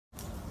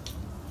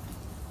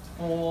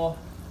4,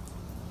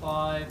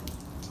 5,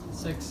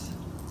 6,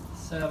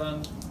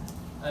 7,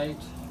 8,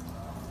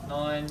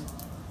 9,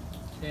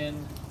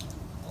 10,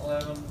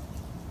 11,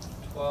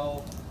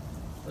 12,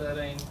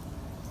 13,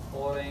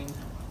 14,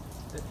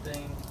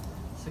 15,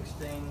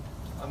 16,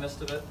 I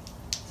missed a bit,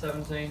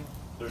 17.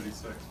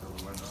 36 for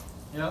the window.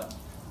 Yep,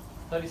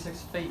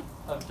 36 feet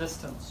of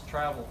distance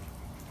traveled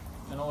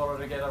in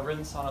order to get a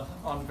rinse on,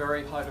 on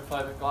very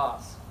hydrophobic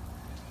glass.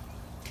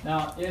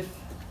 Now if,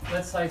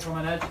 let's say from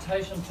an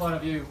agitation point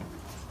of view,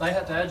 they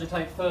had to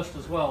agitate first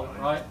as well,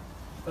 right?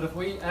 But if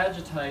we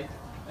agitate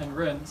and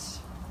rinse,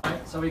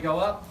 right? So we go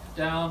up,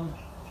 down,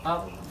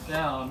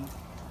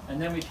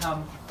 and then we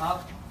come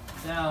up,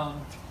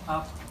 down,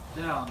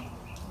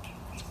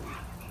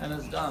 and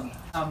it's done.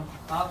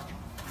 Up,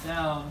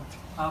 down,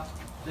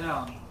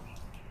 down.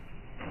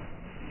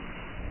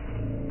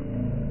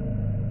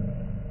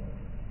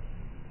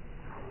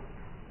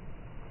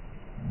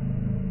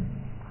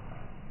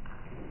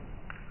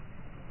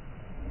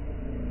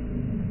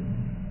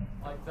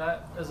 Like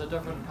that is a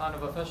different kind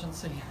of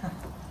efficiency.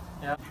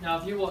 Yeah. Now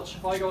if you watch,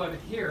 if I go over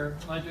here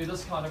and I do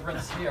this kind of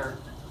rinse here,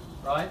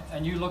 right,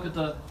 and you look at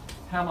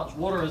how much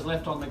water is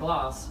left on the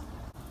glass,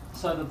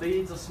 so the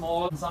beads are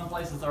smaller. In some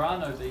places there are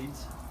no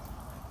beads.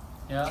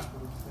 Yeah.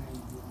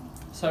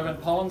 So when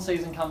pollen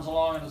season comes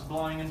along and it's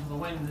blowing into the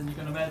wind, then you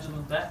can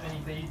imagine that many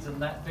beads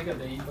and that bigger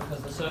bead,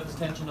 because the surface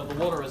tension of the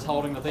water is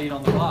holding the bead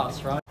on the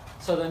glass, right?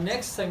 So the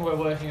next thing we're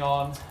working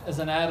on is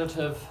an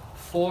additive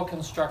for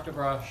Constructor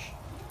Brush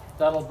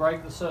that'll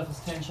break the surface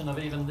tension of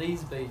even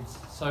these beads.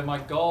 So my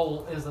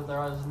goal is that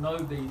there is no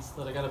beads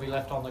that are going to be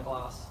left on the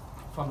glass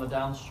from the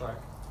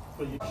downstroke.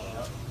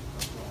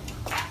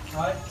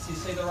 Right, so you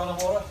see the run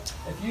of water?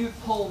 If you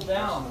pull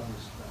down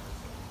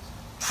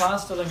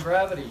faster than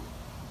gravity,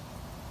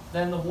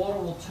 then the water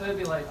will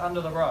turbulate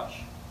under the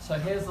brush. So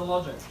here's the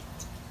logic.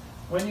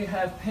 When you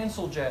have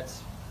pencil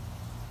jets,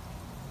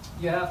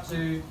 you have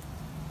to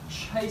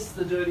chase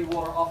the dirty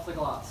water off the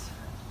glass.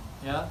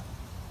 Yeah?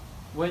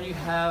 When you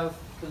have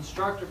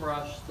Constructor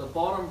Brush, the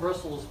bottom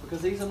bristles,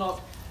 because these are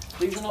not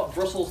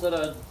bristles that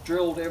are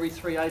drilled every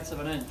 3/8 of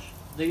an inch.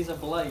 These are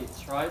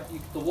blades, right?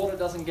 The water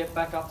doesn't get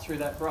back up through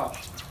that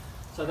brush.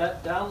 So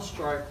that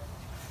downstroke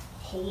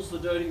pulls the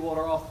dirty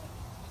water off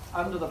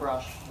under the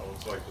brush. Oh,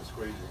 it's like a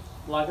squeegee.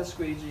 Like a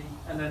squeegee,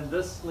 and then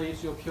this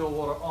leaves your pure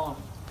water on.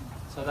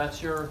 So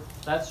that's your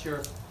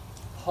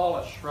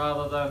polish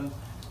rather than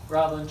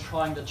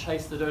trying to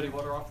chase the dirty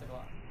water off the glass.